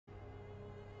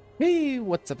Hey,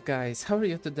 what's up guys? How are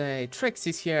you today? Trex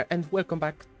is here and welcome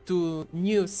back to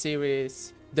new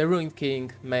series, The Ruined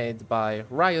King, made by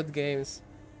Riot Games,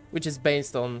 which is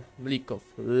based on League of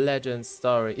Legends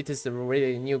story. It is a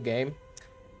really new game,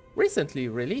 recently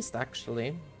released actually.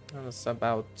 It was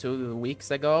about 2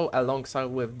 weeks ago, alongside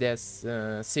with this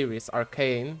series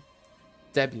Arcane,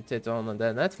 debuted on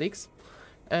the Netflix.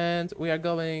 And we are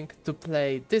going to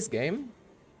play this game.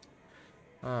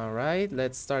 Alright,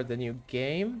 let's start the new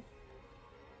game.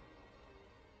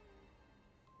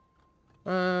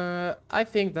 I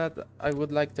think that I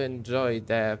would like to enjoy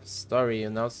the story,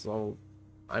 so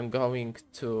I'm going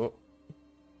to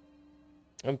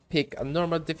pick a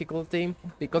normal difficulty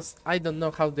because I don't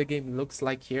know how the game looks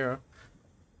like here.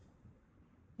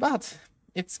 But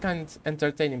it's kind of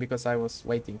entertaining because I was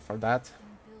waiting for that.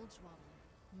 In Bilgewater,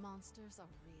 monsters are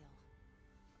real.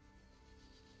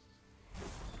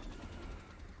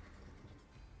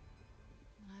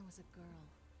 When I was a girl,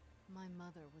 my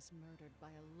mother was murdered by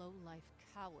a low-life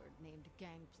coward named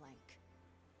Gangplank.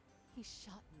 He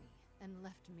shot me and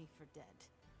left me for dead.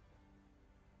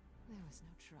 There was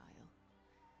no trial.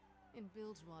 In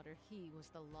Bilgewater, he was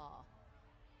the law.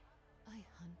 I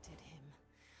hunted him.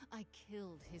 I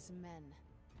killed his men.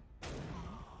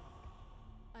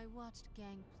 I watched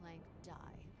Gangplank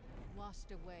die,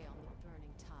 washed away on the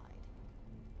burning tide.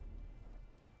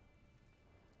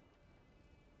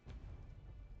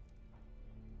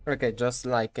 Okay, just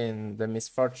like in the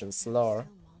Misfortunes lore.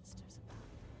 Still monsters about.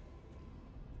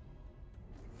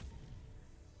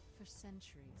 For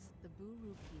centuries, the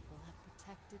Buru people have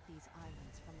protected these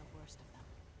islands from the worst of them.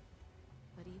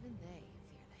 But even they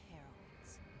fear the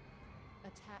harrowings.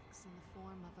 Attacks in the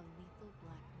form of a lethal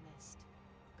black mist,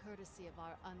 courtesy of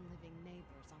our unliving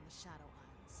neighbors on the Shadow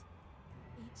Isles.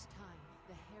 Each time,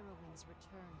 the harrowings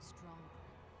return stronger,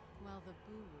 while the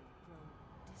Buru grow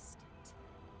distant.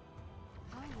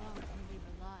 How long can we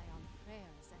rely on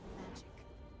prayers and magic?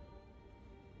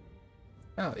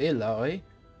 Oh, Illaoi.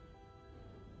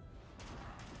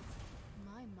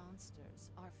 My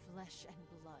monsters are flesh and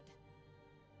blood.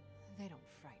 They don't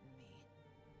frighten me.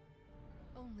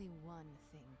 Only one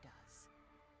thing does.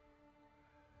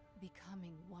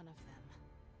 Becoming one of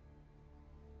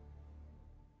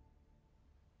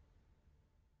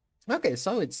them. Okay,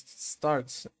 so it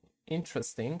starts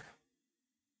interesting.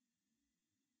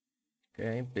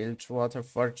 Okay, Bilgewater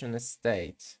Fortune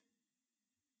Estate.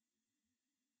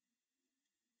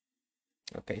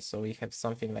 Okay, so we have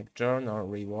something like journal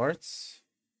rewards.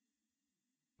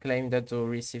 Claim that to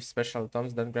receive special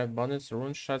tomes that grant bonus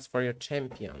rune shards for your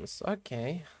champions.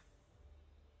 Okay.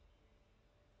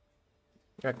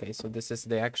 Okay, so this is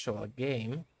the actual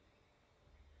game.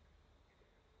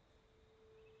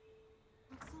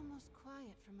 It's almost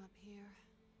quiet from up here.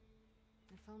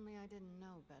 If only I didn't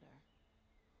know better.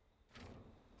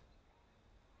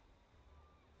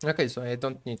 Okay, so I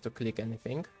don't need to click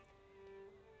anything.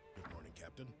 Good morning,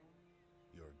 Captain.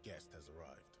 Your guest has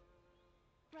arrived.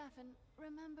 Raffen,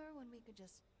 remember when we could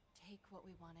just take what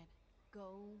we wanted,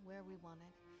 go where we wanted?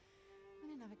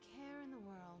 We didn't have a care in the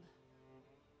world.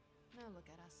 Now look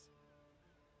at us.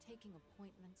 Taking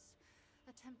appointments,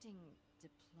 attempting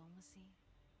diplomacy.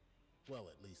 Well,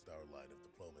 at least our line of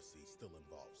diplomacy still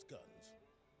involves guns.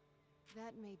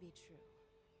 That may be true.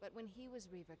 But when he was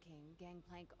Reaver King,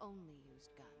 Gangplank only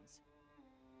used guns.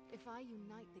 If I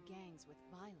unite the gangs with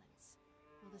violence,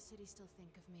 will the city still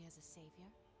think of me as a savior?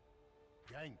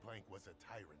 Gangplank was a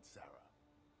tyrant, Sarah.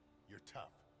 You're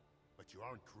tough, but you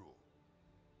aren't cruel.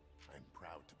 I'm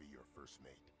proud to be your first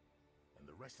mate, and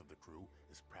the rest of the crew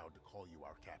is proud to call you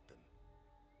our captain.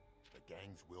 The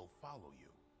gangs will follow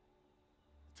you.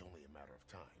 It's only a matter of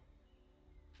time.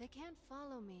 They can't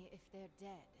follow me if they're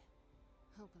dead.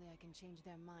 Hopefully I can change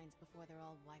their minds before they're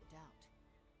all wiped out.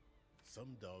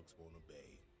 Some dogs won't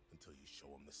obey until you show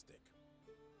them the stick.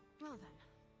 Well then,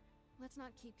 let's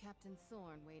not keep Captain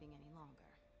Thorn waiting any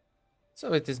longer.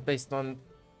 So it is based on...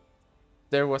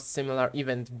 There was similar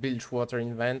event Bilgewater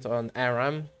event on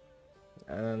Aram.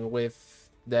 And with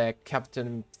the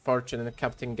Captain Fortune and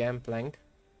Captain Gangplank.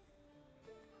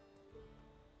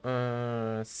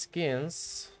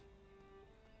 Skins.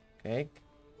 Okay.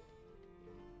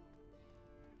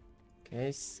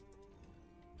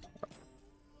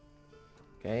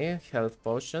 Okay, health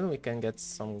potion, we can get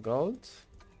some gold.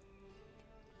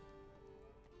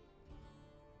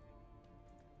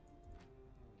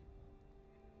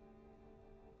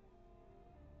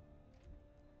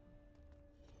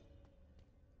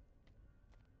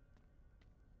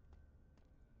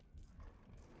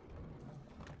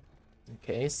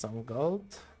 Okay, some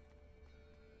gold.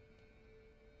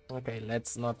 Okay,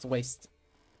 let's not waste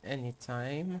any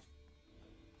time.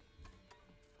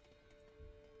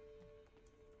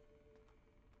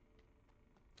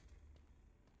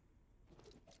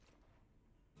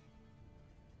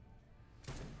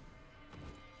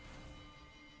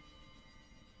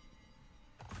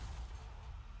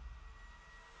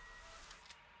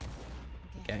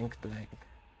 Gangplank. I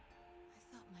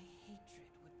thought my hatred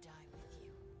would die with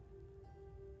you.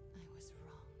 I was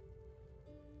wrong.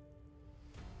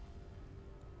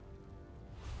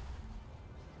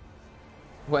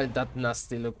 Well, that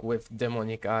nasty look with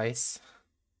demonic eyes.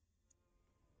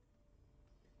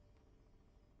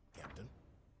 Captain?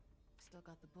 Still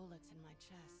got the bullets in my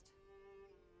chest.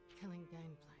 Killing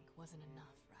Gangplank wasn't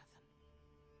enough, Rathan.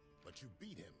 But you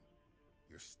beat him.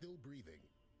 You're still breathing.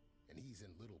 And he's in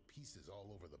little pieces all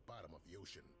over the bottom of the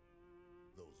ocean.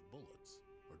 Those bullets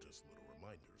are just little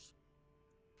reminders.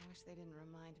 I wish they didn't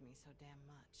remind me so damn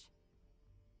much.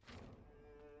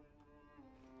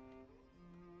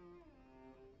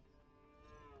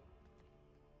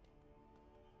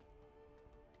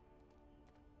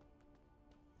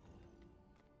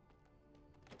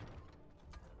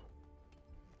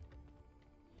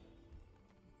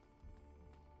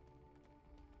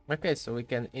 Okay, so we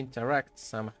can interact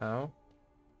somehow.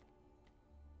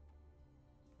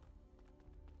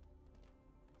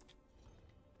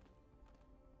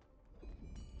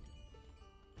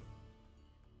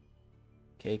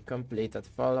 Okay, completed.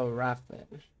 Follow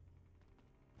Raffen.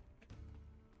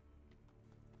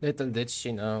 Little did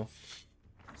she know.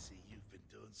 I see you've been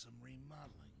doing some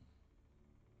remodeling.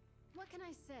 What can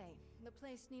I say? The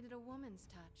place needed a woman's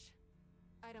touch.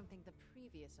 I don't think the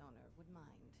previous owner would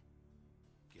mind.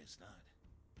 Guess not.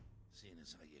 Seeing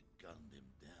as how you gunned him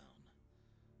down,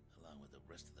 along with the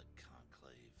rest of the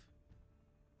conclave.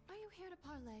 Are you here to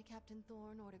parley, Captain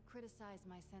Thorne, or to criticize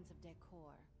my sense of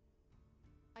decor?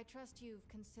 I trust you've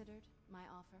considered my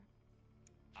offer.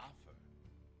 Offer?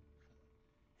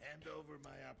 Hand over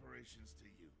my operations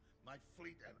to you, my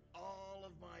fleet and all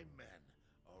of my men,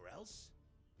 or else?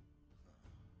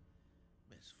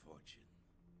 Misfortune.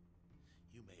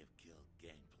 You may have killed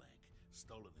Gangplank,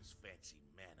 stolen his fancy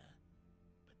mana,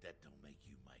 but that don't make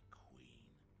you my queen.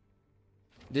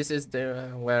 This is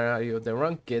the where are you the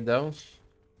wrong kiddo?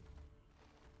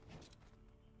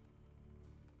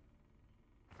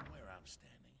 From where I'm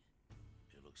standing,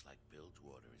 it looks like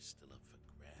Bilgewater is still up for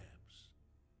grabs.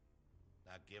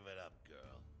 Now give it up,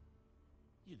 girl.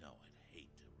 You know I'd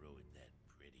hate to ruin that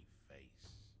pretty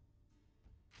face.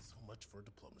 So much for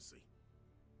diplomacy.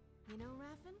 You know,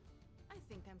 Raffen? I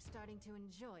think I'm starting to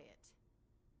enjoy it.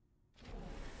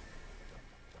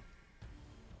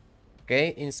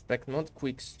 Okay, inspect mode,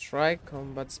 quick strike,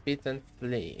 combat speed and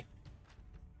flee.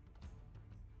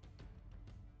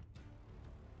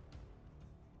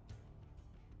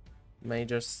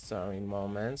 Major story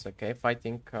moments, okay,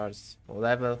 fighting cards,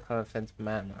 level, health and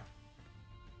mana.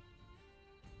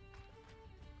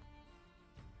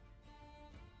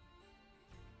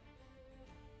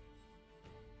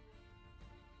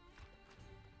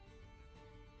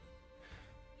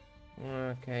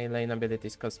 Okay, lane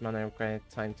abilities cost mana, require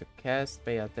time to cast,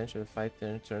 pay attention to fight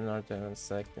and turn order and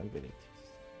select abilities.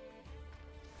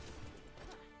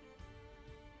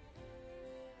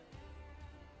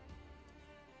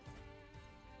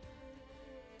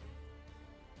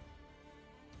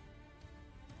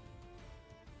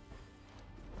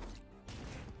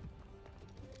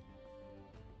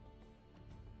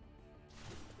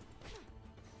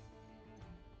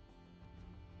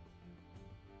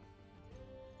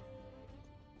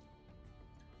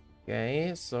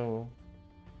 Okay, so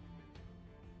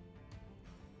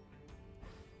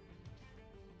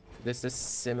this is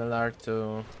similar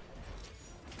to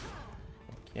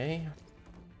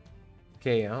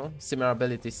similar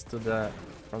abilities to the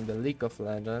from the League of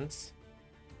Legends.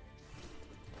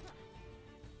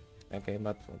 Okay,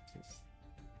 but what is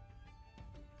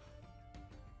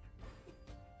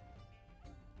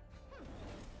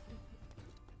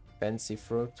fancy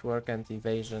footwork and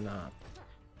evasion up?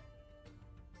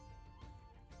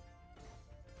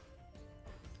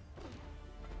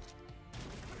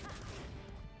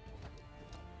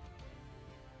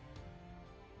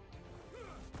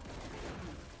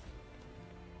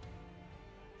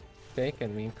 Okay,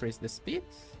 can we increase the speed?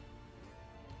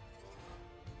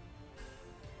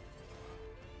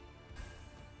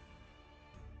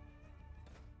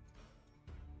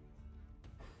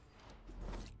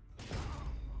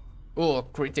 Oh,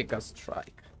 critical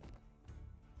strike.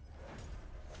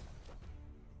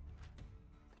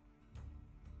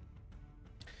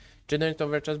 Generate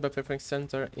overcharge by preferring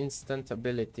center instant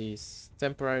abilities.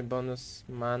 Temporary bonus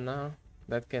mana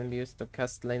that can be used to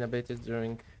cast lane abilities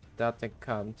during that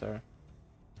encounter.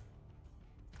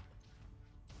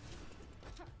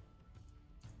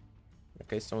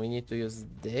 Okay, so we need to use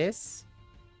this.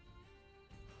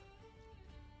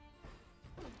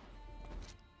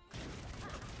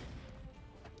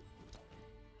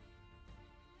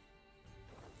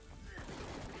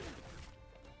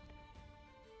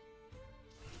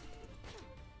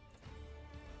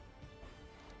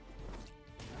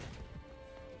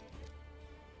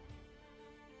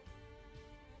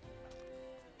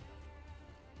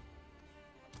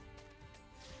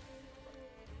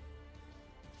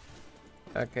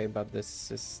 Okay, but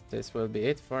this will be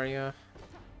it for you.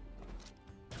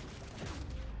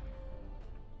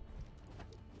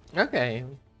 Okay.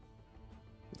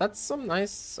 That's some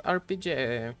nice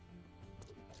RPG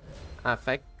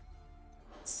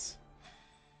effects.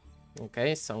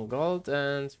 Okay, some gold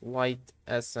and white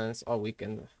essence. Oh, we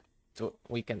can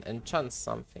enchant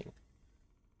something.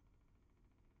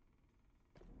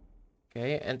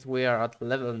 Okay, and we are at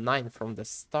level 9 from the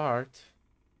start.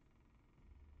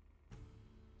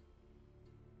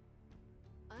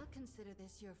 I'll consider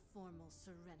this your formal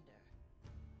surrender.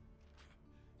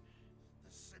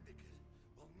 The Syndicate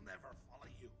will never follow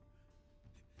you.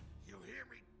 You hear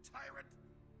me, tyrant?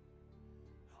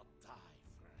 I'll die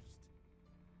first.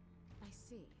 I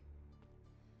see.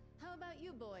 How about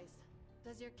you boys?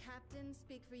 Does your captain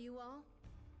speak for you all?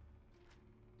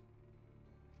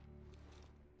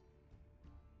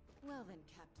 Well then,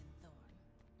 Captain Thorn.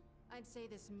 I'd say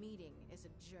this meeting is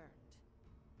adjourned.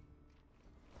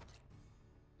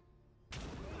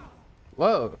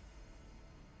 Whoa.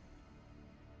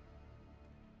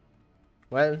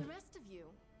 Well, The rest of you,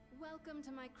 welcome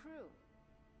to my crew.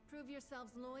 Prove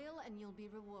yourselves loyal and you'll be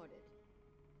rewarded.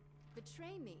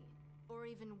 Betray me, or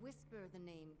even whisper the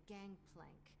name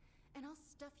Gangplank, and I'll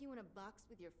stuff you in a box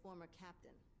with your former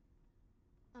captain.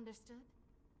 Understood?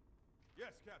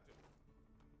 Yes, Captain.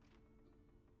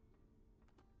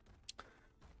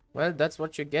 well, that's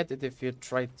what you get it if you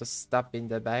try to stab in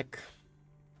the back.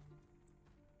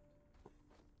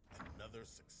 Another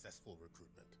successful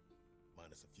recruitment.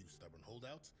 Minus a few stubborn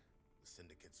holdouts, the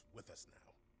Syndicate's with us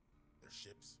now. Their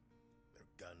ships, their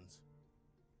guns.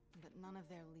 But none of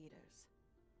their leaders.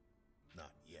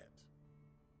 Not yet.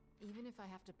 Even if I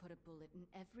have to put a bullet in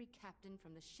every captain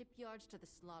from the shipyards to the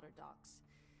slaughter docks,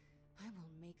 I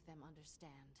will make them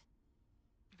understand.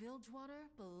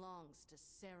 Bilgewater belongs to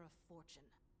Sarah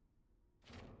Fortune.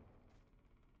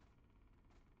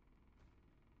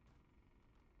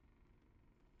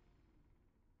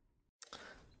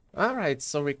 Alright,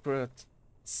 so recruit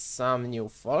some new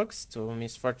folks to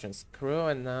Miss Fortune's crew,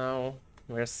 and now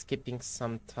we're skipping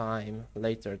some time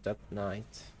later that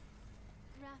night.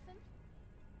 Rathan?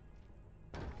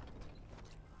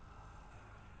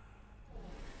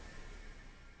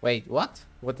 Wait, what?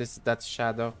 What is that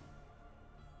shadow?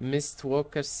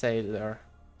 Mistwalker Sailor.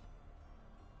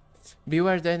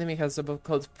 Beware, the enemy has a bomb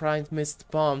called Prime Mist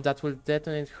Bomb that will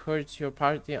detonate hurt your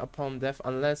party upon death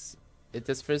unless it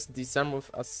is first disarmed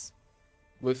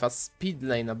with a speed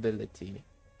lane ability.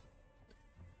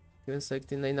 Given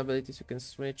selecting lane abilities, you can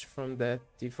switch from the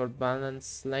default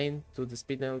balance lane to the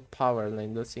speed lane with power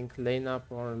lane, losing lane up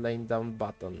or lane down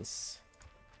buttons.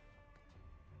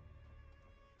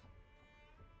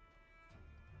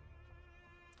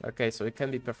 Okay, so it can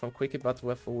be performed quickly but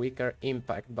with a weaker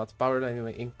impact, but power lane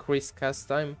will increase cast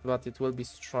time, but it will be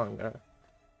stronger.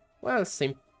 Well,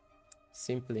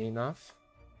 simply enough.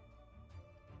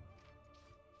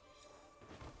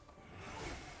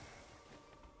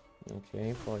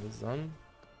 Okay, poison.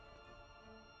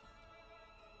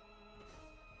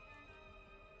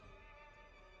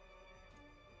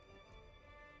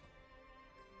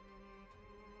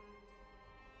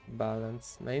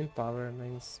 Balance, main power,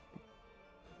 main speed.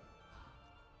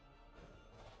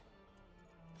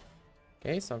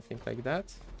 Okay, something like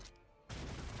that.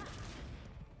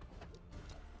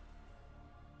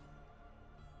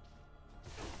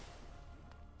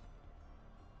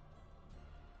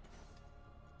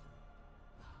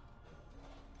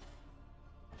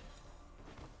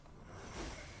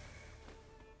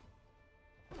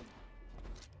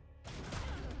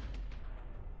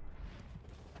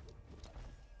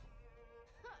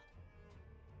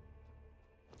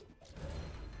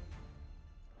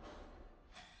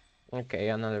 Okay,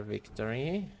 another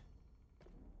victory.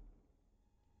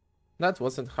 That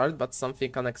wasn't hard, but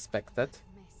something unexpected.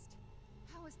 Missed.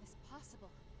 How is this possible?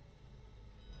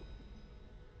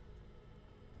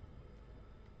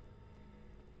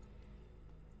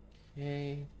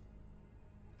 Okay.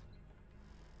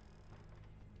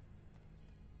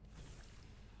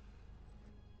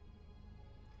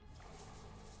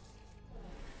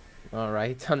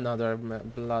 Alright, another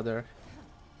bladder.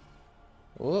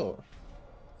 Oh.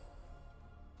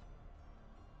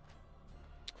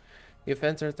 You've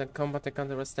entered a combat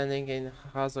encounter standing in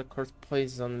hazard called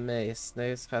Poison Maze.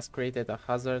 This has created a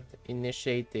hazard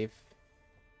initiative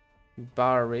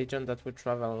bar region that will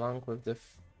travel along with the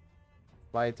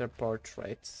fighter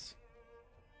portraits.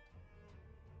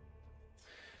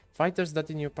 Fighters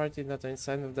that in your party that are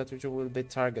inside of that region will be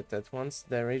targeted. Once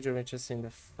the region reaches in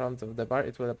the front of the bar,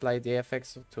 it will apply the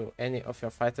effects to any of your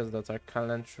fighters that are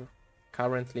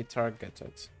currently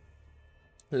targeted.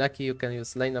 Lucky you can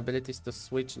use lane abilities to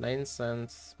switch lanes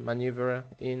and maneuver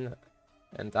in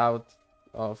and out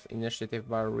of initiative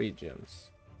bar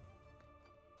regions.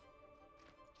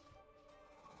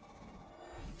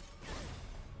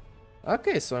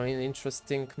 Okay, so I mean,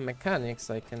 interesting mechanics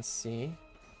I can see.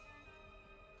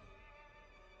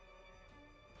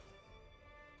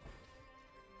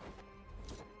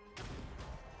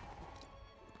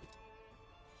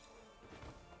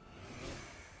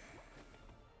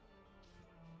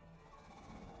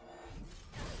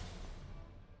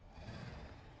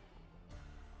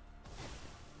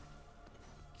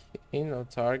 Okay, no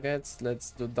targets.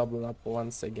 Let's do double up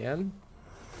once again.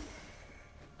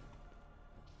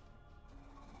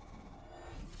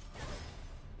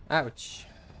 Ouch.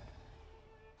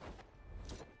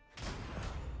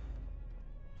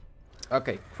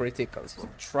 Okay, critical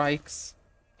strikes.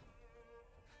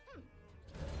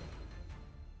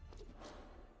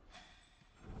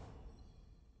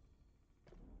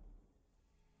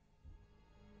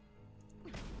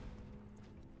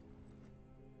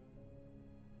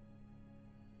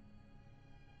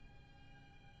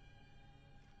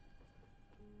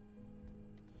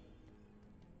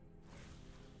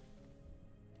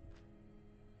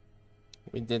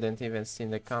 We didn't even see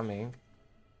the coming.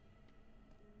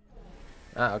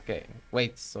 Ah, okay.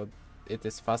 Wait, so it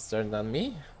is faster than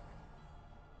me?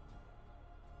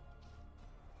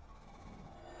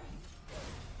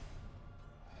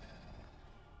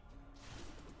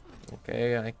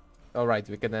 Okay, alright,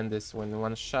 we can end this in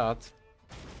one shot.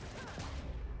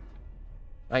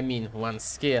 I mean, one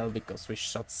skill, because we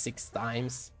shot 6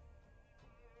 times.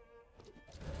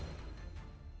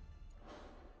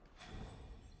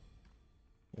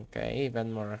 Okay,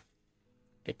 even more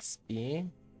XP.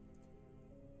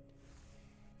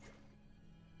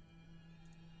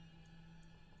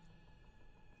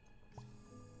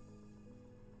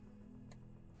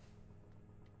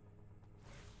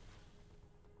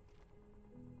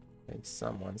 And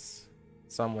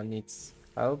someone needs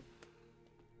help.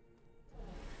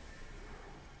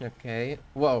 Okay.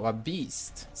 Whoa, a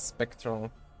beast.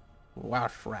 Spectral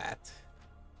Wharf Rat.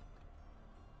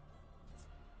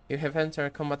 You have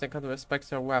entered combat encounter with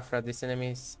Spectral Wharf Rat. These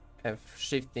enemies have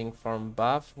shifting form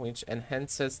buff, which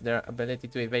enhances their ability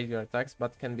to evade your attacks,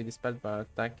 but can be dispelled by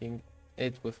attacking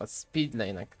it with a speed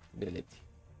lane ability.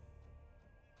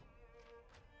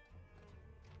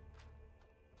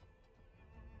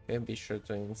 Okay, be sure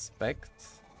to inspect.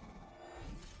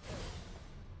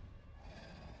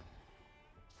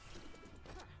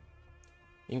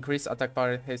 Increase attack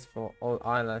power and haste for all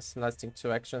allies lasting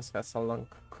 2 actions, has a long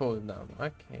cooldown.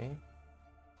 Okay.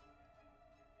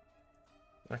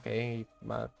 Okay,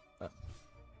 but...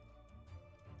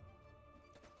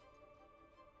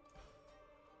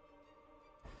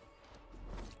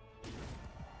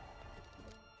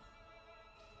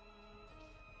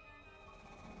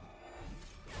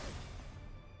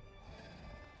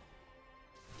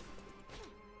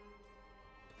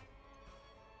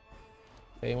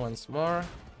 Okay, once more.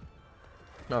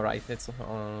 Alright, it's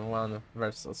on 1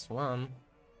 versus 1.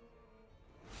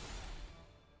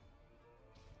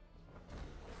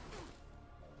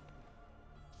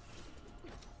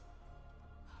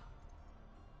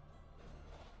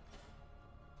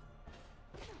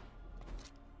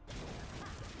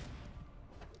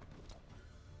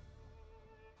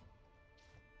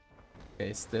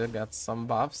 Okay, still got some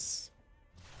buffs.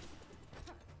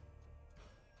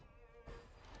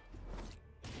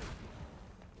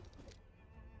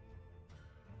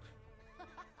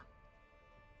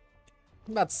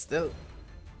 But still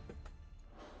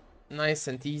nice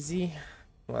and easy.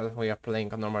 Well, we are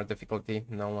playing on normal difficulty,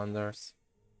 no wonders.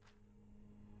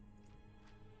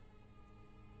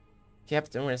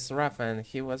 Captain is rough and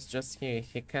he was just here.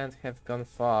 He can't have gone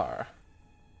far.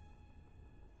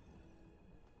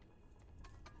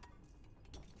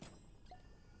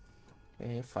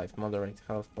 Okay, 5 moderate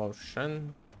health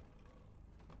potion.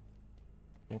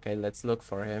 Okay, let's look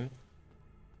for him.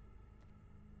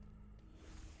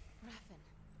 Raffen,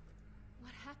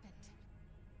 what happened?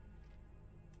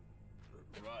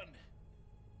 Run!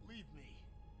 Leave me!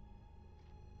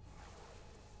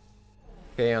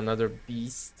 Okay, another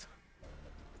beast.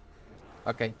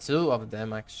 Okay, 2 of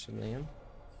them actually.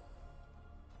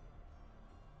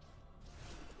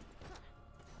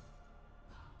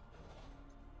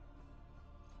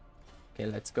 Okay,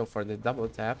 let's go for the double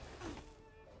tap.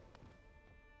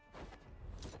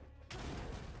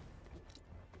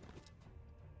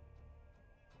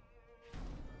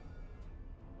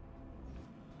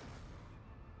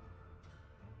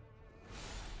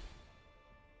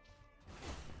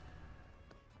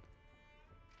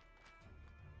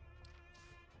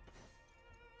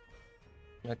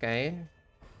 Okay.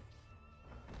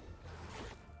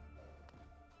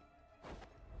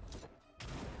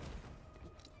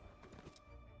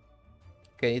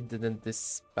 Okay, it didn't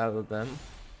dispel them.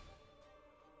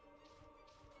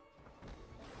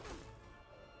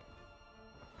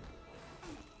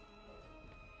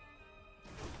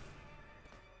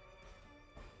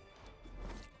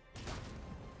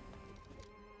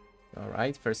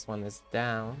 Alright, first one is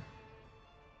down.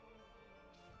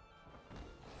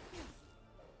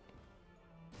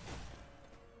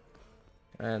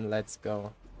 And let's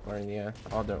go for the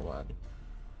other one.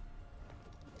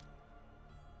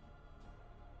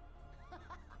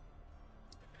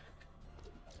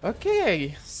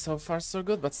 Okay, so far so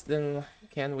good, but still,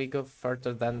 can we go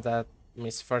further than that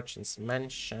Misfortune's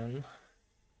Mansion?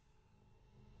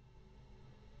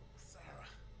 Sarah.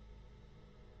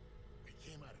 It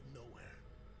came out of nowhere.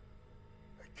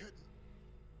 I couldn't.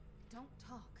 Don't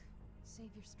talk.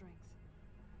 Save your strength.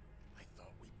 I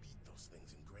thought we beat those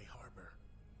things in Grey Harbor.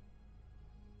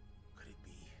 Could it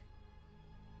be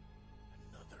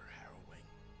another harrowing?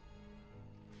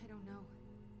 I don't know.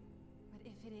 But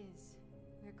if it is,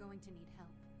 we're going to need help.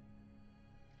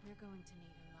 We're going to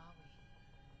need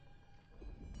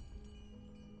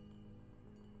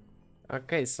Illaoi.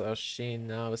 Okay, so she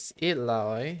knows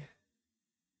Illaoi.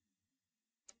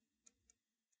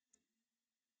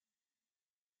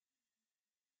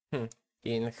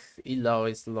 In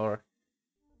Illaoi's lore,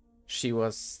 she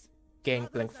was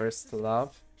Gangplank first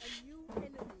love. A new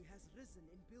enemy has risen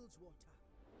in Bilgewater.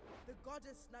 The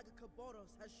goddess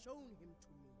Nagakaboros has shown him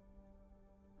to me.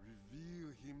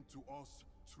 Reveal him to us,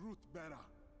 truth-bearer.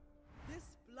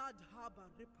 This Blood Harbor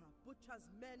Ripper butchers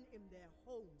men in their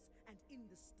homes and in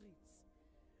the streets.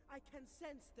 I can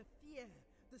sense the fear,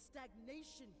 the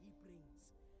stagnation he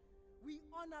brings. We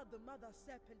honor the Mother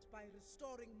Serpent by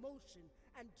restoring motion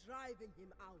and driving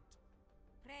him out.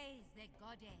 Praise the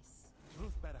goddess.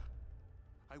 Truth-bearer,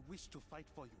 I wish to fight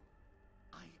for you.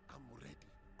 I am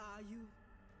ready. Are you?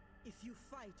 If you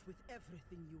fight with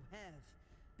everything you have,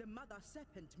 the Mother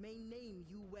Serpent may name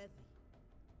you worthy.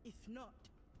 If not,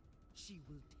 she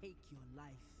will take your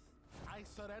life. I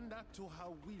surrender to her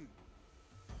will.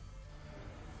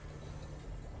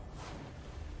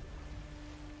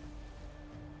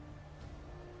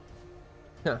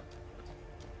 Huh.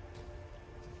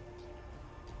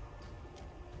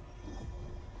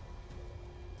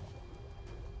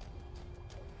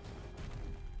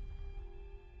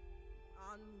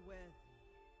 Unworthy.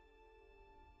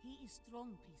 He is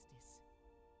strong, priestess.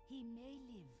 He may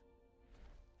live.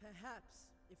 Perhaps,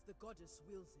 if the goddess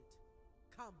wills it.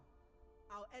 Come,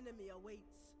 our enemy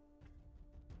awaits.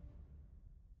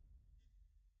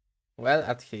 Well,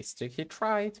 at least he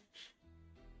tried.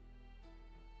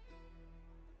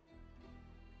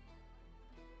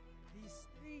 These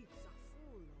streets are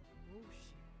full of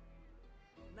motion.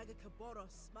 Nagakaboros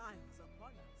smiles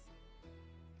upon us.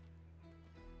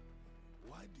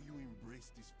 Why do you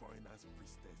embrace this foreigner's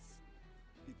priestess?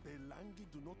 The Pelangi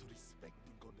do not respect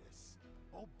the goddess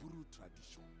or Buru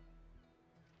tradition.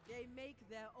 They make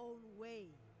their own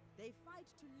way. They fight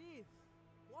to live.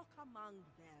 Walk among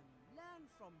them. Learn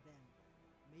from them.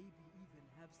 Maybe even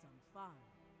have some fun.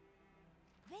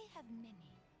 They have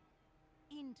many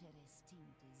interesting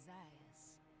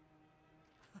desires.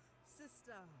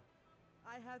 Sister,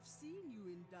 I have seen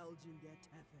you indulge in their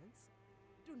taverns.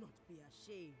 Do not be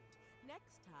ashamed.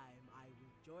 Next time I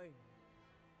will join you.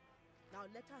 Now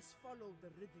let us follow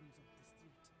the rhythms of the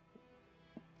street.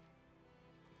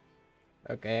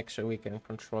 Okay, actually we can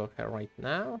control her right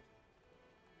now.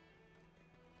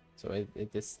 So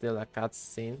it is still a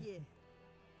cutscene. Here,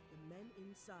 the men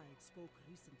inside spoke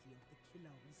recently of the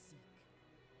killer we seek.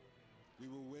 We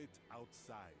will wait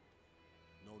outside.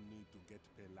 No need to get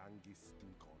Pelangi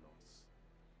stink on us.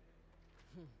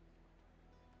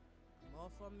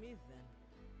 More for me then.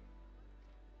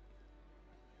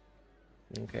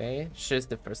 Okay, she's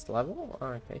the first level.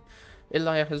 Okay.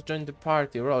 Illaoi has joined the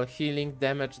party. Roll healing,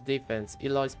 damage, defense.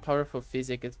 Illaoi's powerful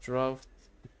physique is driven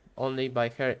only by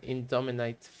her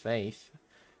indomitable faith.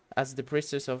 As the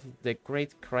priestess of the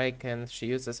Great Kraken, she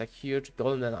uses a huge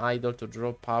golden idol to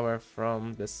draw power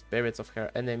from the spirits of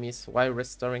her enemies while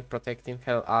restoring protecting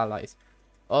her allies.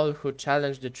 All who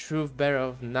challenge the truth bearer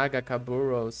of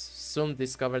Nagakaboros soon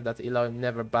discover that Illaoi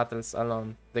never battles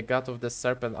alone. The god of the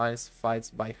Serpent Isles fights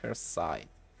by her side.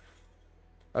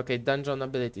 Okay, dungeon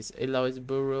abilities. Illaoi's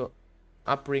Buru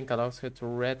upring allows her to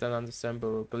read and understand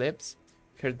Buru glyphs.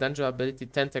 Her dungeon ability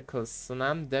Tentacle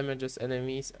Slam damages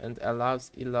enemies and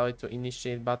allows Illaoi to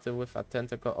initiate battle with a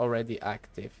tentacle already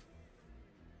active.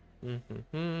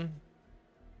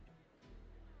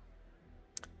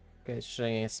 Okay, Okay,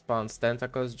 she spawns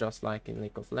tentacles just like in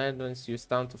League of Legends. Use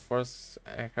stun to force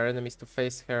her enemies to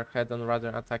face her head-on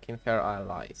rather than attacking her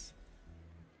allies.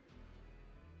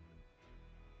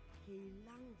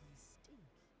 Heilangi stink.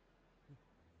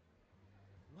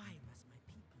 Why must my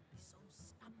people be so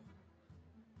stubborn?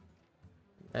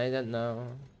 I don't know.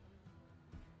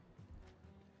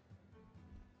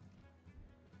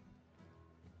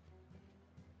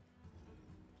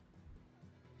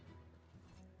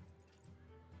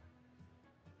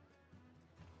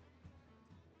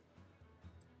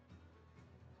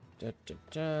 Da, da,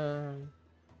 da.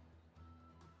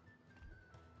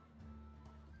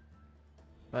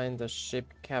 Find the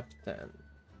ship captain.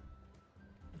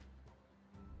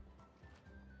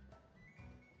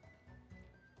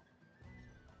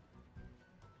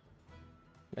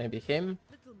 Maybe him?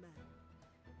 Little man,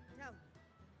 tell me,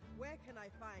 where can I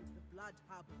find the Blood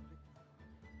Harbor Ripper?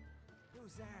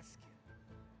 Who's asking?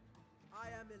 I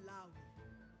am Illaoi,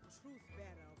 truth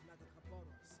bearer of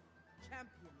Nagakaboros,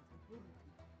 champion of the Buru people.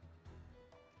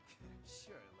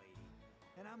 Sure, lady.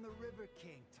 And I'm the River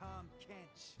King, Tom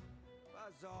Kench.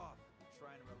 Buzz off. I'm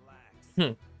trying to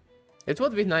relax. It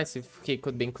would be nice if he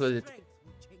could be included. Strength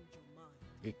will change your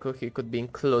mind. He could be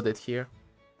included here.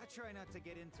 I try not to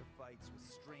get into fights with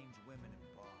strange women in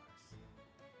bars.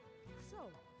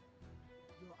 So,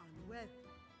 you're unworthy,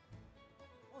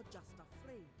 or just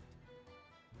afraid?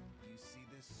 You see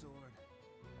this sword?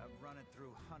 I've run it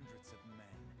through hundreds of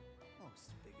men,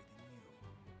 most bigger than you.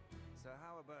 So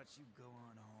how about you go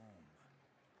on home?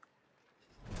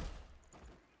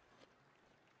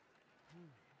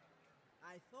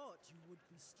 I thought you would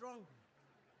be stronger.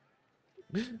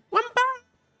 One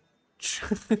punch!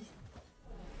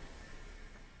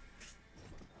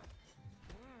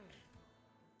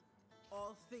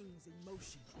 All things in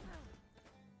motion.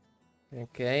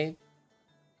 Okay.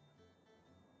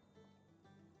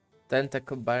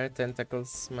 Tentacle bar, tentacle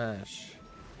smash.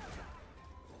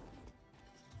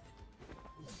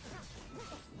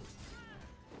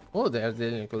 Oh, they are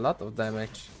dealing a lot of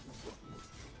damage.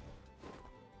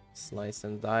 Slice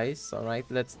and dice. Alright,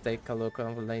 let's take a look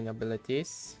at the lane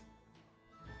abilities.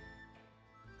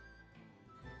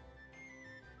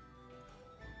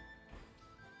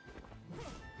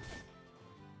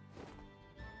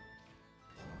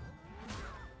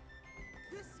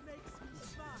 This makes me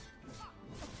smile.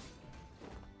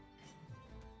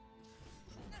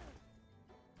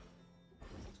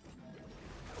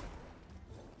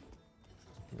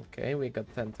 Okay, we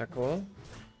got tentacle.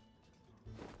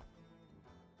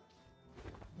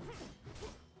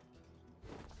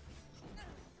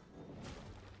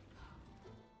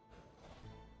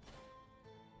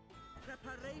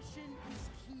 Preparation is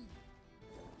key.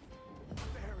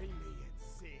 Bury me at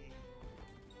sea.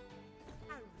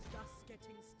 I was just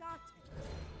getting started.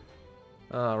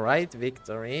 Alright,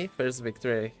 victory. First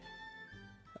victory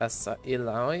as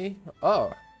Illaoi.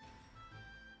 Oh!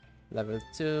 Level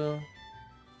 2.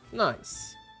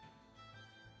 Nice.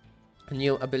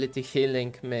 New ability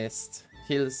Healing Mist.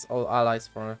 Heals all allies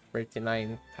for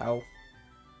 39 health.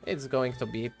 It's going to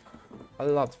be a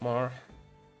lot more.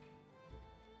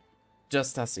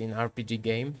 Just as in RPG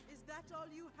game. Is that all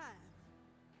you have?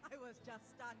 I was just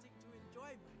starting to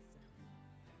enjoy myself.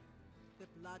 The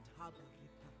Blood Harbor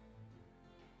Ripper.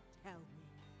 Tell me.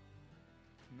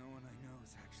 No one I know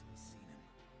has actually seen him.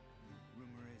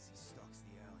 Rumor is he stalks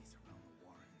the alleys around the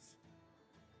Warrens.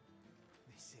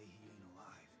 They say he ain't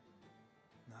alive.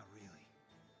 Not really.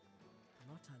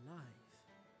 Not alive.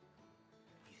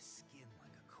 His skin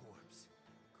like a corpse.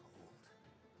 Cold.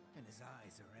 And his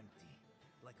eyes are empty.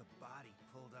 Like a body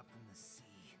pulled up from the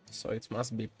sea. So it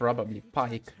must be probably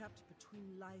Pike. Trapped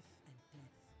between life and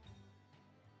death.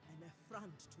 An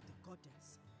affront to the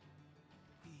goddess.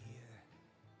 He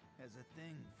has a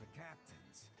thing for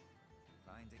captains.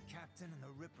 Find a captain and the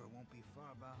Ripper won't be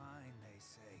far behind, they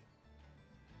say.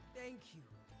 Thank you,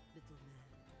 little man.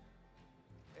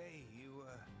 Hey, you,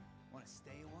 want to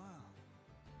stay a while?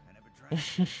 I never drank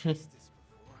this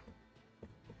before.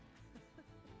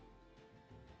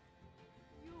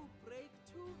 You break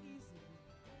too easily.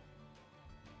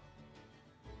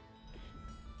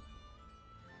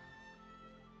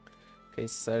 Okay,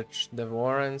 search the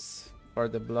Warrens for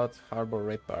the Blood Harbor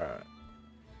Ripper.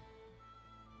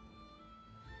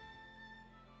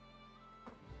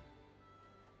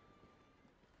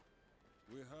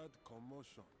 We heard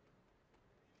commotion.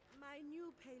 My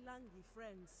new Heilangi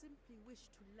friends simply wish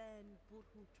to learn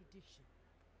Buru tradition.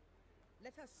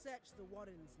 Let us search the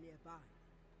Warrens nearby.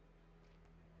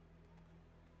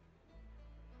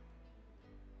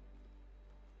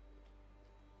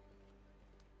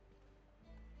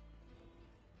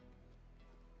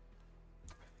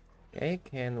 Okay,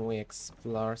 can we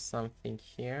explore something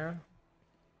here?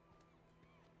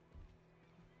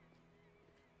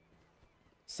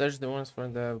 Search the ones for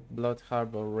the Blood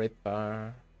Harbor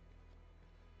Ripper.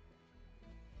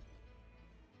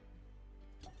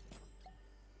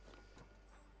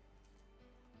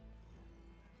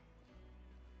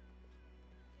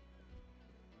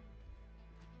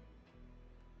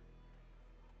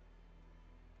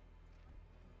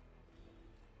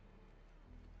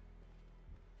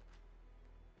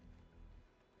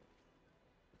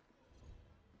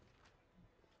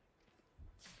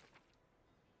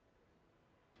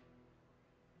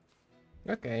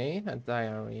 Okay, a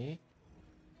diary.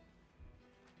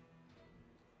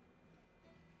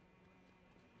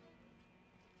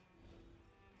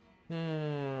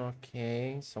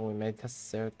 Okay, so we made a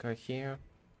circle here.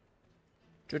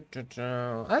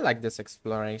 I like this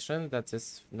exploration. That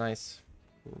is nice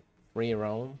free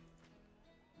roam.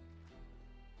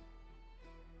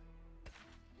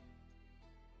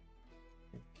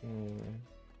 Okay.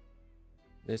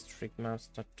 District maps.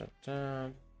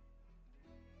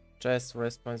 Just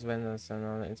response vendors and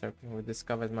all interpreting with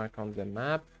discovered mark on the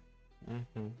map.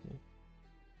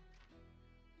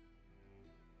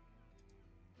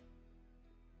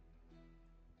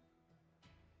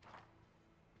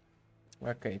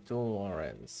 Okay, 2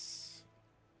 warrants.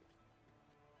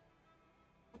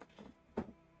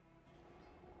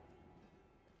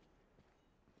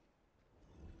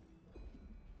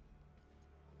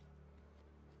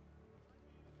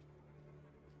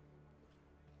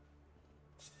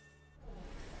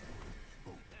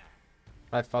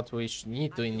 I thought we should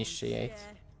need to initiate.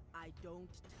 I don't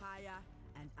tire,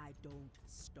 and I don't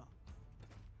stop.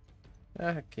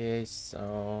 Okay,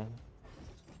 so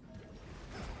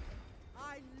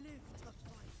I live to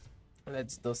fight.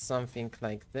 let's do something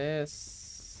like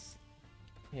this.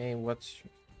 Okay, what?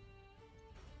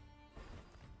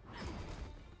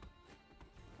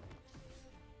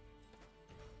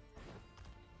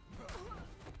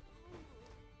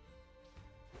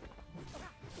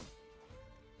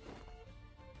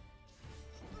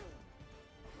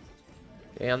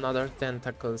 Okay, another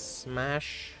tentacle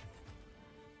smash.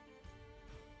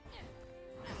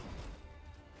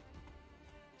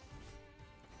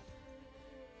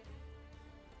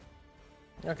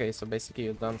 Okay, so basically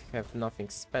you don't have nothing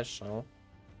special.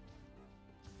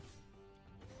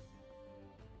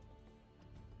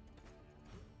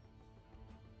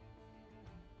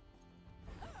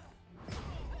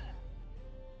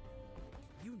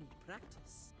 You need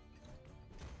practice.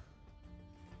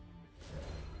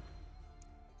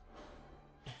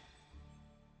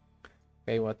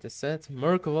 Okay, what is it?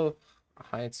 Merkwolf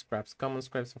hide scraps. Common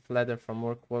scraps of leather from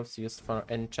Merkwolves used for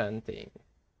enchanting.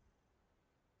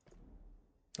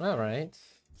 Alright.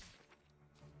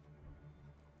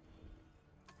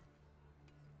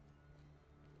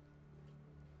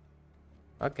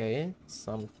 Okay,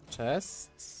 some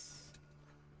chests.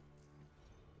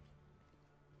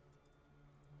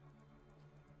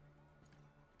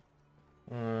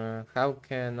 How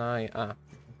can I...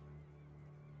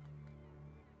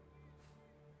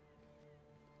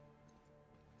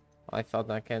 I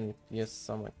thought I can use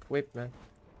some equipment.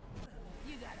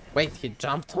 Wait, he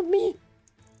jumped on me?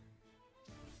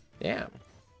 Damn.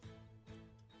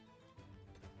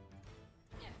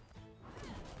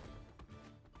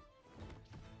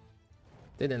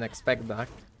 Didn't expect that.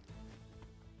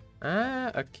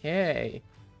 Ah, okay.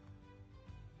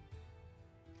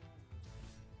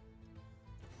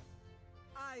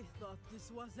 I thought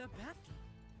this was a battle.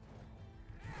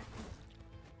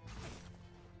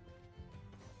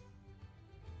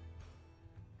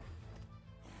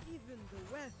 Even the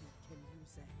worthy can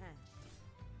use a hand.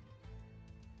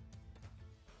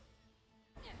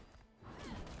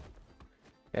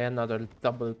 Okay, another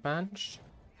double punch.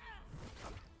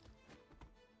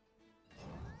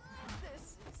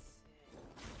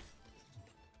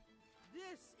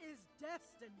 This is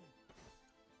destiny.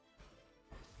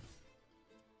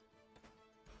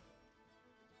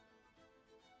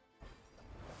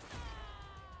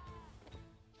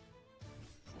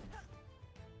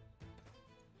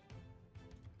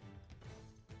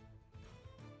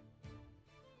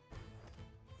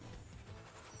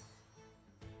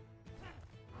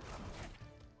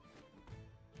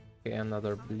 Okay,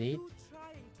 another bleed. You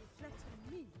trying to threaten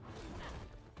me?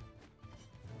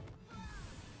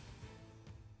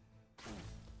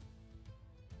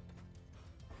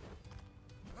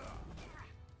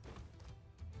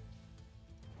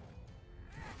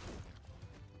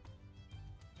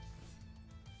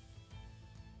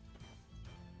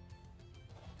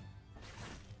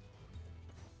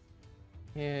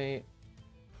 Okay.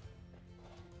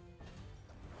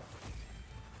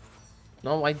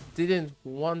 No, I didn't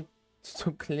want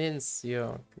to cleanse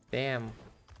you. Damn.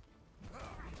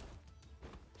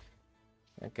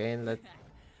 Okay,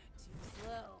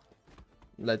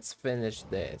 let's finish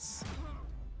this.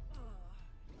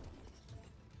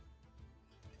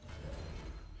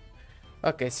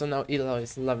 Okay, so now Illaoi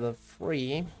is level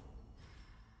 3.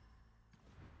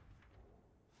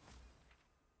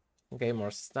 Okay,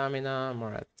 more stamina,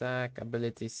 more attack,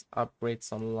 abilities,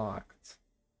 upgrades unlocked.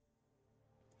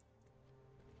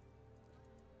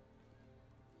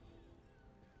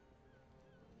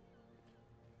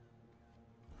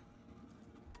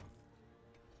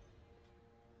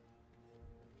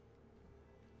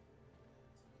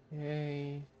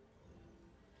 Okay.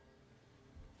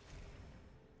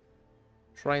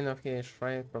 Shrine of Healing.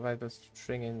 Shrine provides us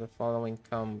string in the following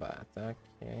combat.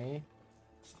 Okay.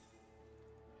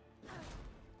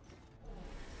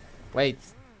 Wait.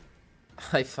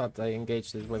 I thought I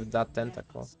engaged it with that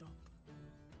tentacle.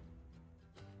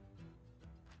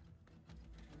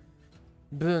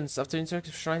 Boons. After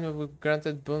interactive shrine will be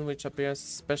granted boon which appears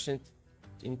special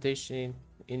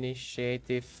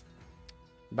initiative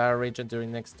by a region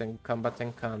during next combat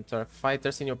encounter.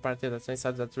 Fighters in your party that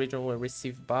inside that region will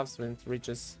receive buffs when it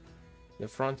reaches the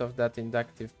front of that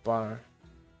inductive bar.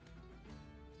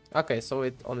 Okay, so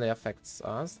it only affects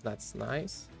us. That's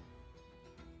nice.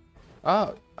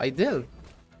 Oh, I did.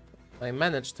 I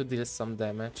managed to deal some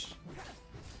damage.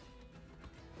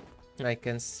 I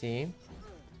can see.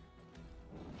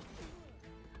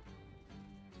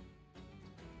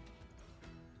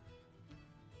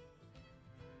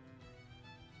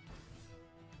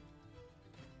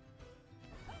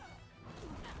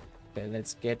 Okay,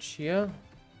 let's get you.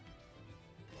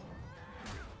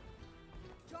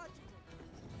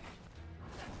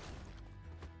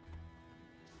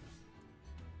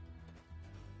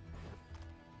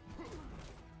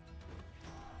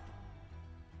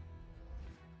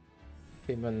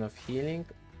 Payment of healing.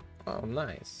 Oh,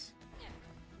 nice.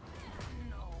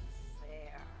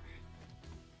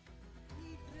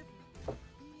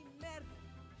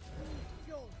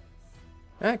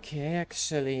 Okay,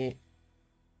 actually,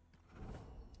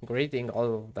 grading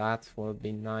all of that will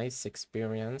be nice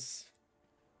experience.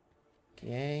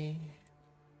 Okay.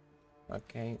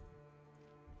 Okay.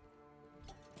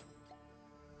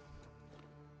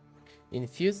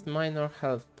 Infused minor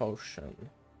health potion.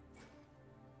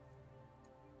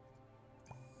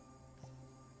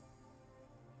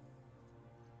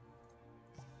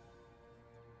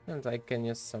 And I can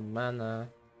use some mana.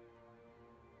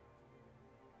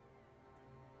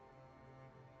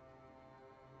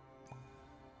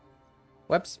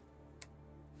 Whoops.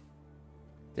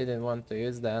 Didn't want to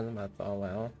use that, but oh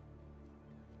well.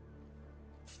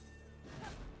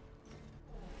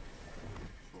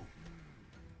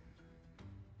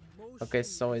 Okay,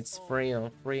 so it's 3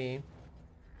 on 3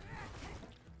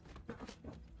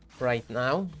 right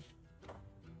now.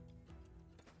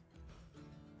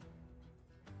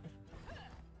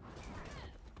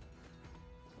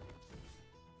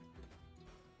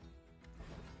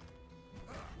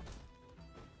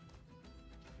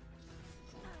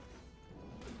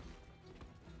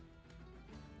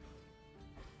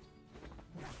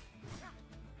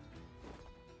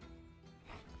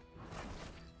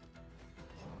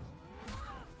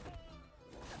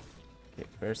 Okay,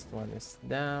 first one is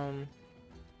down.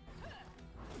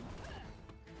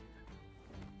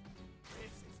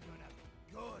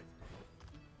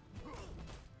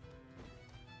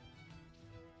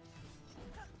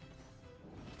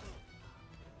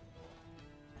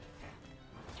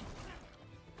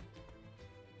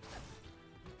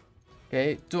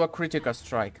 Okay, do a critical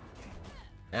strike.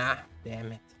 Ah,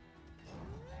 damn it.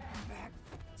 Back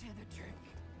to the drink.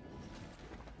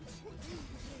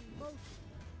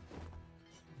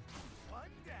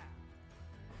 One down.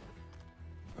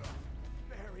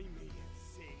 Bury me in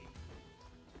sea.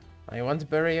 I won't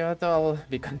bury you at all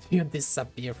because you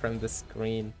disappear from the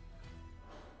screen.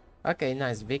 Okay,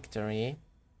 nice victory.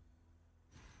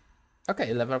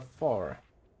 Okay, level 4.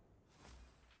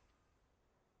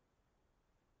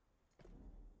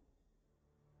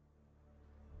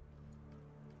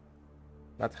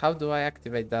 But how do I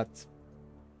activate that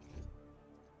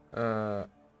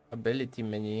ability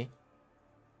menu?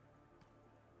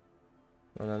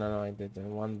 No, I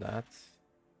didn't want that.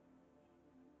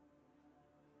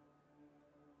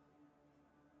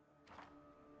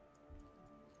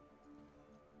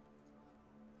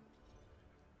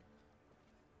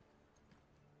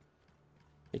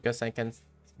 Because I can't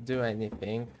do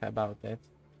anything about it.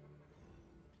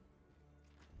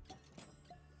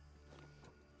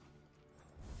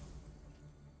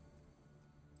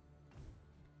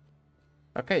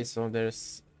 Okay, so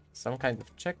there's some kind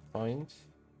of checkpoint.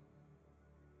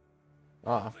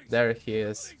 Ah, there he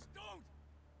is.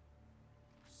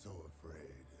 So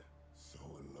afraid, so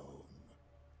alone.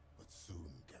 But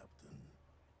soon, Captain,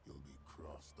 you'll be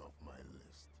crossed off my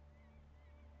list.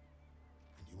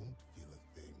 And you won't feel a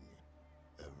thing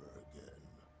ever again.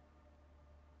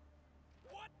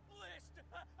 What list?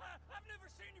 I've never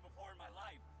seen you before in my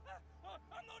life.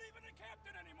 I'm not even a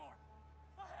captain anymore.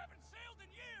 I haven't sailed in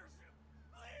years.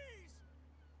 Please!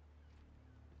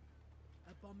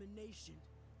 Abomination.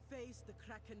 Face the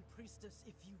Kraken Priestess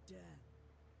if you dare.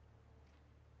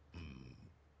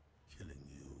 Killing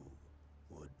you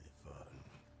would be fun.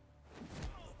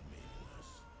 But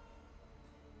meaningless.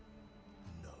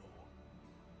 No.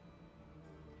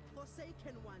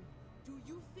 Forsaken One, do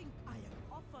you think I am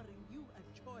offering you a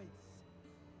choice?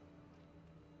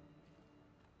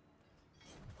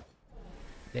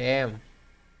 Damn.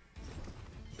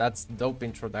 That's dope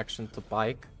introduction to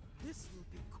Pike. This will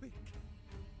be quick.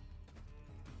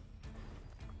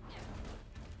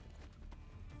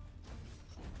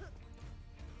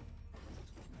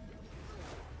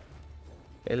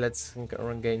 Okay, let's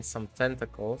gain some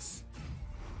tentacles.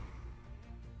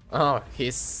 Oh,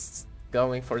 he's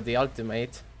going for the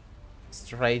ultimate.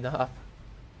 Straight up.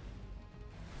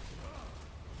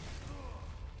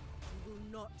 You will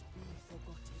not be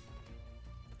forgotten.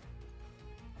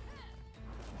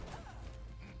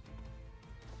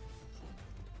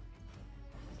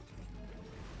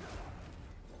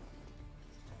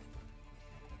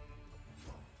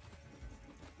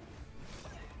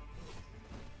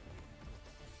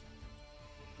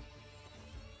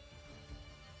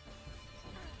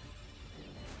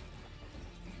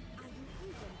 Are you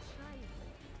even trying?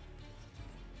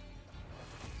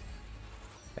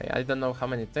 Okay, I don't know how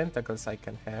many tentacles I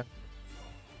can have.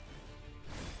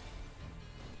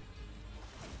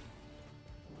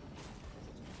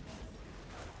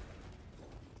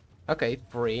 Okay,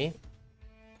 3.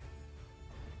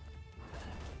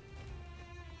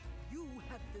 You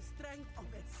have the strength of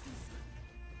a Caesar.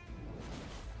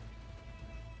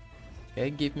 Okay,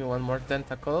 give me one more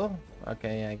tentacle.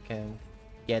 Okay, I can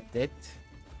get it.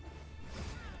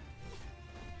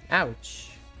 Ouch.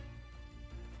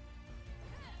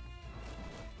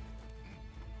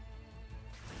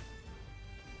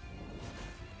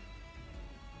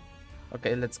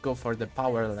 Okay, let's go for the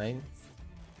power line.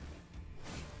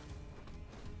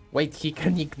 Wait, he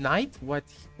can ignite what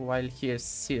while he is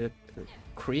still a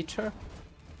creature?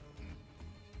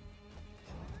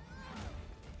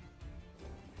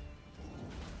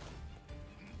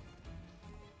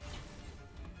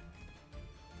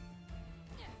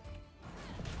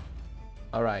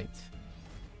 All right.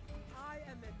 I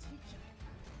am a teacher.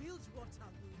 Bilgewater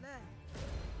will learn.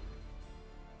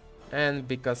 And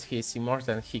because he's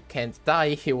immortal and he can't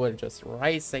die, he will just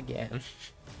rise again.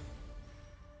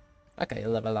 Okay,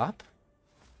 level up.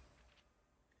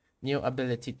 New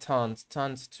ability Taunt.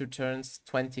 Taunt 2 turns,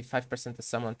 25% to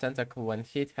summon tentacle when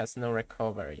hit, has no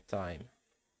recovery time.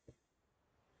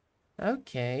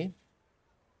 Okay.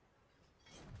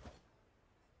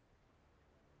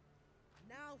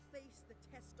 Now face the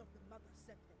test of the Mother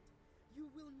Serpent. You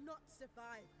will not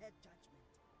survive her judgment.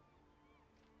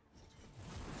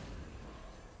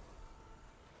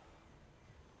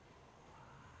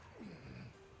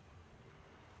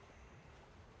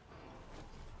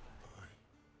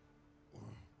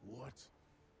 What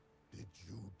did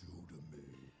you do to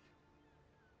me?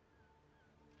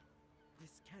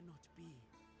 This cannot be.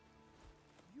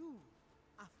 You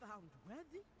are found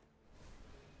worthy,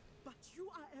 but you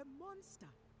are a monster.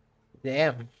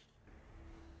 Damn.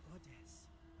 Goddess,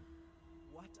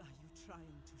 what are you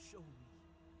trying to show me?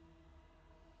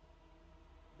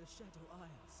 The Shadow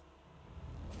Isles.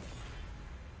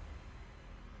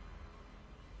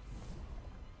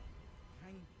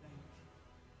 Gangplank.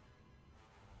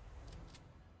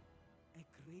 A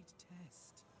great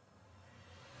test.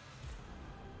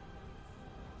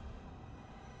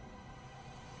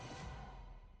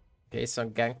 Okay, so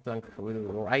Gangplank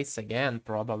will rise again,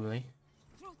 probably.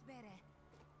 Truthbearer.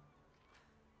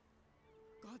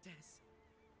 Goddess,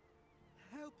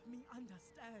 help me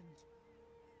understand.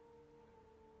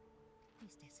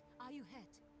 Priestess, are you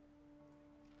hurt?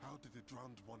 How did the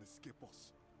drowned one escape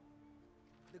us?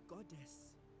 The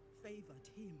goddess favored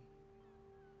him.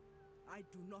 I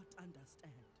do not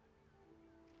understand.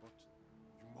 But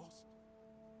you must.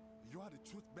 You are the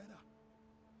truth bearer.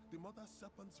 The Mother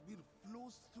Serpent's will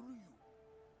flows through you.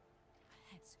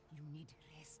 Perhaps you need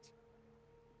rest.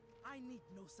 I need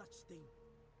no such thing.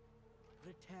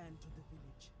 Return to the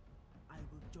village. I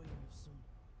will join you soon.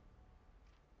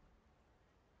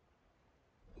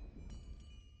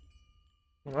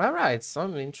 Alright,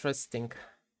 some interesting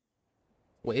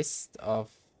twist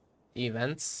of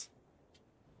events.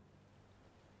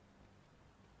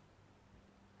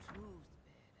 Truth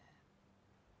bearer.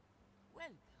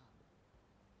 Welcome.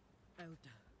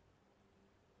 Elder,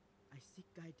 I seek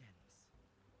guidance.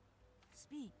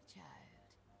 Speak, child.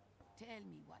 Tell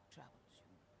me what troubles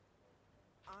you.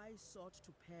 I sought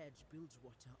to purge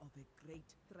Bilgewater of a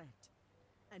great threat.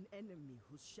 An enemy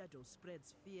whose shadow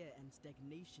spreads fear and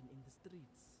stagnation in the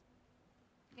streets.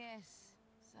 Yes,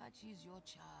 such is your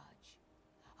charge.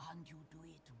 And you do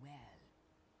it well.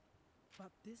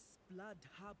 But this Blood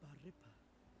Harbor Ripper,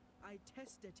 I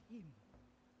tested him,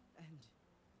 and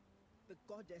the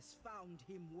goddess found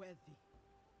him worthy.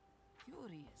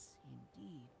 Curious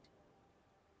indeed.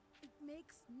 It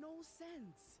makes no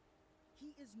sense.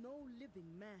 He is no living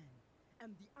man,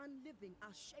 and the unliving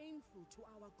are shameful to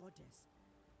our goddess.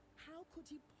 How could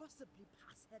he possibly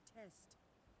pass her test?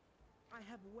 I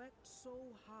have worked so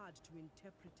hard to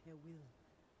interpret her will,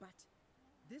 but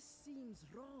this seems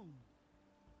wrong.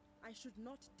 I should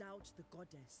not doubt the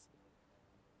goddess.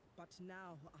 But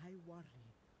now I worry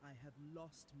I have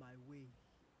lost my way.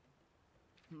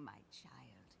 My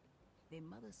child, the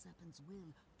Mother Serpent's will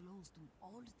flows through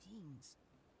all things.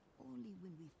 Only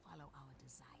when we follow our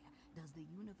desire does the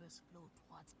universe flow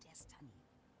towards destiny.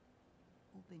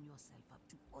 Open yourself up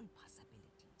to all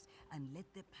possibilities and let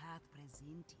the path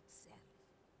present itself.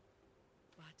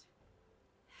 But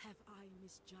have I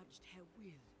misjudged her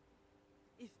will?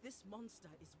 If this monster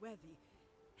is worthy,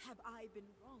 have I been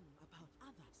wrong about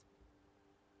others?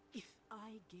 If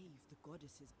I gave the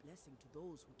goddess's blessing to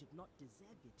those who did not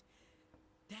deserve it,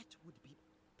 that would be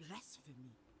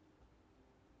blasphemy.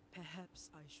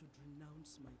 Perhaps I should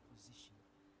renounce my position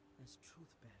as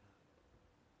truth-bearer.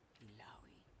 Illaoi,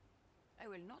 I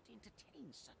will not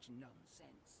entertain such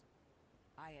nonsense.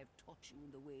 I have taught you in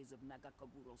the ways of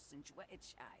Nagakaburo since you were a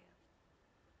child.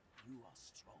 You are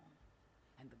strong,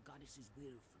 and the goddess's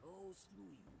will flows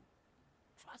through you.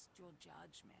 Trust your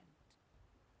judgment.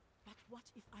 But what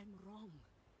if I'm wrong?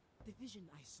 The vision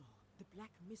I saw, the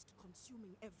black mist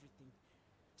consuming everything.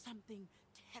 Something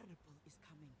terrible is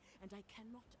coming, and I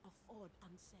cannot afford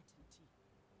uncertainty.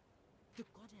 The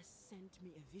goddess sent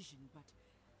me a vision, but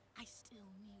I still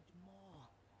need more.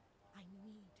 I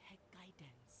need her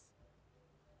guidance.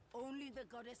 Only the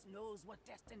goddess knows what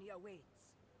destiny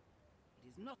awaits. It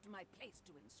is not my place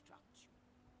to instruct you.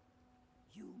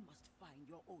 You must find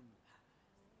your own path.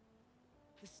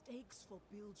 The stakes for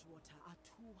Bilgewater are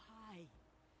too high.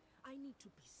 I need to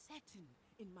be certain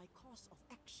in my course of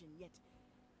action, yet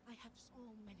I have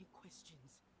so many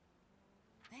questions.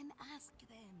 Then ask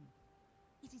them.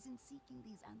 It is in seeking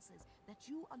these answers that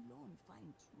you alone find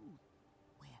truth,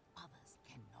 where others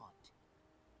cannot.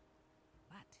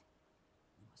 But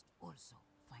you must also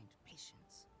find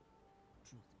patience,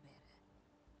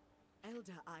 truth-bearer.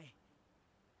 Elder,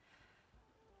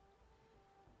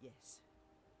 Yes.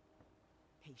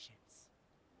 Patience.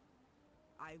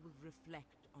 I will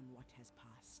reflect on what has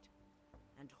passed,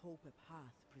 and hope a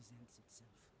path presents itself.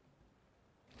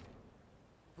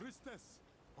 Priestess,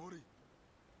 hurry.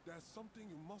 There's something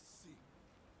you must see.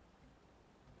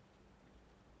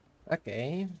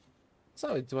 Okay,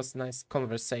 so it was nice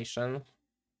conversation.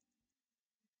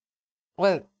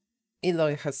 Well,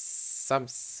 Illaoi has some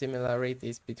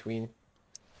similarities between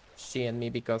she and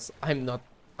me because I'm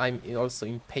also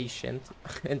impatient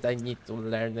and I need to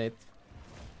learn it.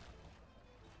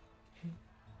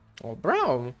 Oh,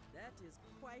 Braum! That is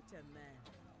quite a man.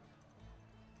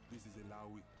 This is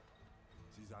Illaoi.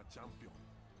 She's our champion,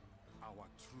 our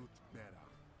truth bearer.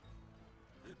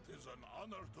 It is an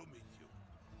honor to meet you.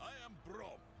 I am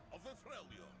Braum of the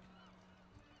Freljord.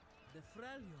 The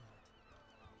Freljord.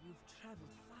 You've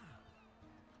traveled far.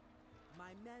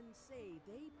 My men say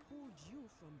they pulled you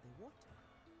from the water.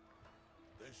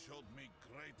 They showed me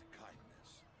great kindness.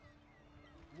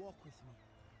 Walk with me.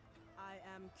 I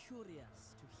am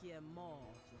curious to hear more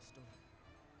of your story.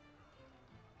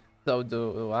 So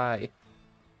do I.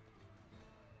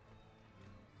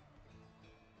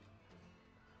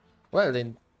 Well,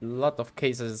 in a lot of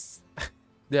cases,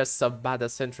 there's some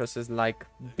badass entrances like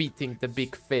beating the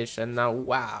big fish, and now,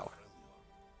 wow.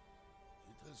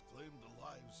 It has claimed the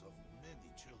lives of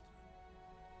many children.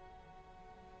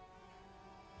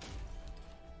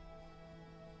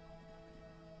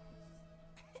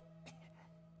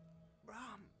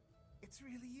 Braum, it's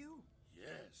really you.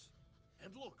 Yes.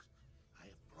 And look, I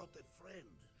have brought a friend.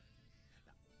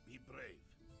 Now, be brave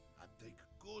and take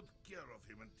good care of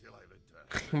him until I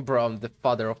return. Braum, the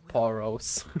father of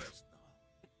Poros. Rest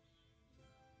now.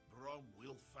 Braum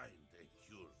will find a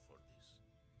cure for this.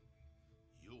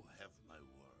 You have my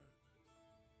word.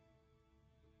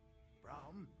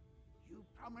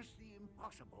 promise the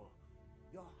impossible.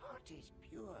 Your heart is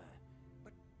pure,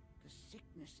 but the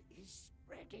sickness is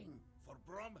spreading. For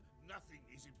Braum, nothing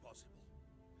is impossible.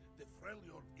 The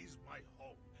Freljord is my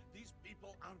home. These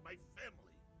people are my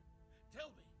family.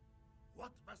 Tell me,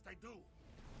 what must I do?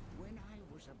 When I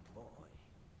was a boy,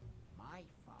 my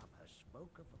father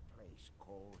spoke of a place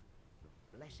called the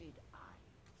Blessed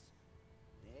Isles.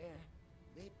 There,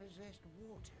 they possessed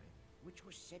water, which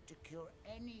was said to cure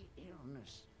any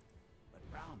illness. But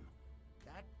Braum,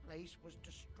 that place was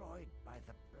destroyed by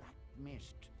the Black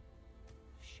Mist.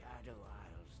 Shadow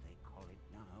Isles, they call it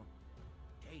now.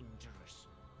 Dangerous,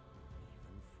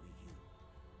 even for you.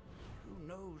 Who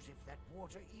knows if that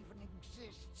water even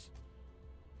exists?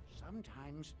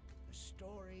 Sometimes a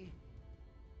story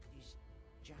is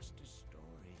just a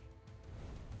story.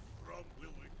 Braum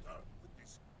will return with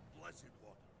this blessed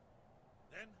water.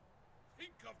 Then,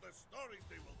 think of the stories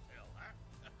they will tell, huh?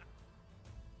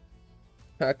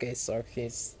 Okay, so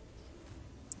he's...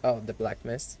 Oh, the Black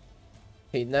Mist.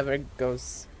 He never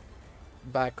goes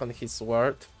back on his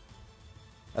word,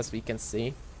 as we can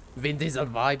see. Vin Diesel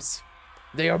vibes.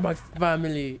 They are my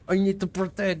family. I need to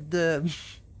protect them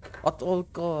at all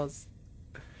costs.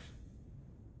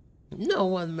 No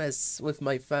one mess with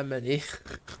my family.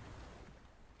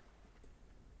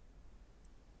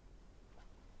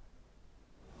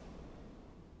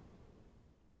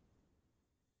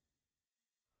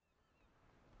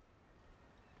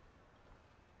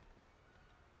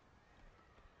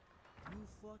 You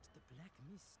fought the Black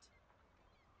Mist.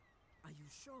 Are you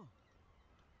sure?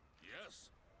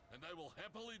 Yes, and I will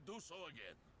happily do so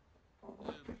again.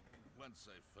 Once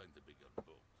I find a bigger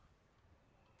boat.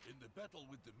 In the battle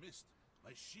with the mist,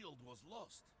 my shield was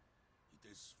lost. It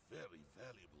is very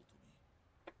valuable to me.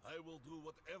 I will do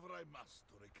whatever I must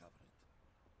to recover it.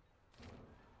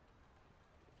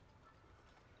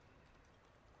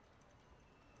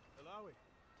 Illaoi,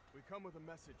 we come with a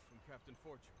message from Captain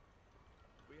Fortune.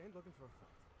 We ain't looking for a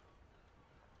fight.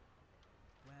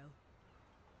 Well,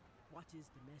 what is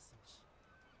the message?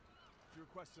 She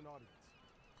requests an audience.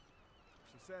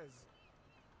 She says...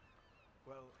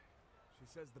 Well, she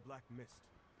says the Black Mist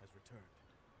has returned.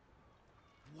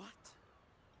 What?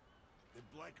 The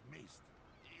Black Mist.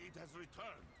 It has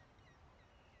returned.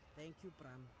 Thank you,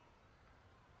 Braum.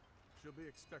 She'll be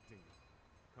expecting you.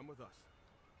 Come with us.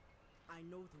 I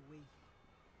know the way.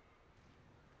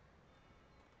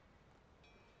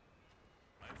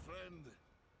 My friend,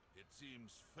 it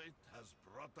seems fate has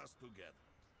brought us together.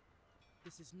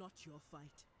 This is not your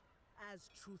fight.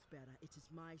 As Truthbearer, it is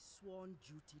my sworn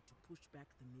duty to push back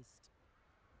the mist.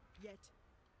 Yet,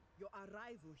 your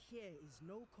arrival here is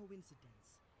no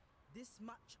coincidence. This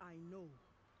much I know.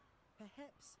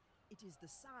 Perhaps it is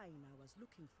the sign I was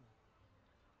looking for.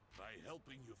 By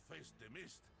helping you face the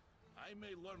mist, I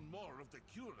may learn more of the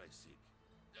cure I seek,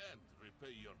 and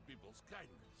repay your people's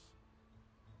kindness.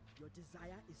 Your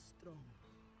desire is strong.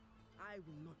 I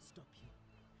will not stop you.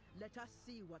 Let us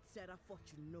see what Sarah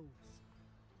Fortune knows.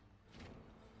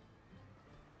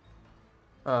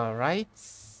 Alright.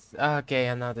 Okay,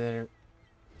 another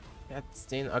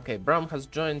cutscene. Okay, Braum has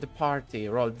joined the party.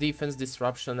 Roll defense,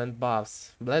 disruption, and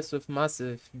buffs. Blessed with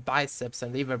massive biceps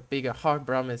and even bigger heart,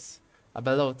 Braum is a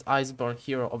beloved iceborne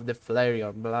hero of the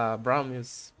Freljord. Braum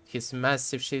uses his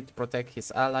massive shield to protect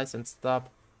his allies and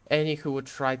stop any who would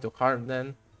try to harm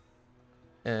them.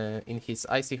 In his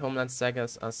Icy Homeland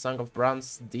sagas, a song of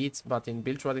Braum's deeds, but in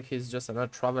Bilgewater he is just another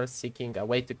traveler seeking a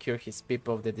way to cure his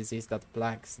people of the disease that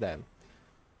plagues them.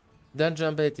 Dungeon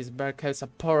abilities. Bear carries a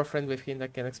power friend with him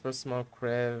that can explore small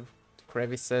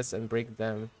crevices and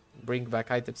bring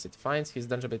back items it finds. His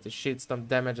dungeon ability Shield Stomp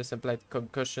damages and apply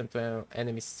concussion to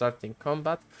enemies starting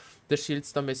combat. The Shield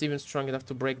Stomp is even strong enough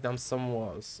to break down some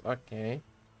walls. Okay.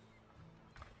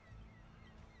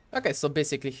 Okay, so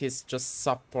basically he's just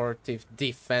supportive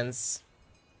defense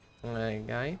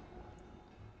guy.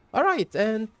 Alright,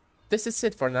 and this is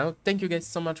it for now. Thank you guys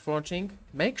so much for watching.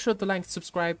 Make sure to like,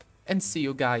 subscribe, and see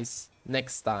you guys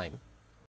next time.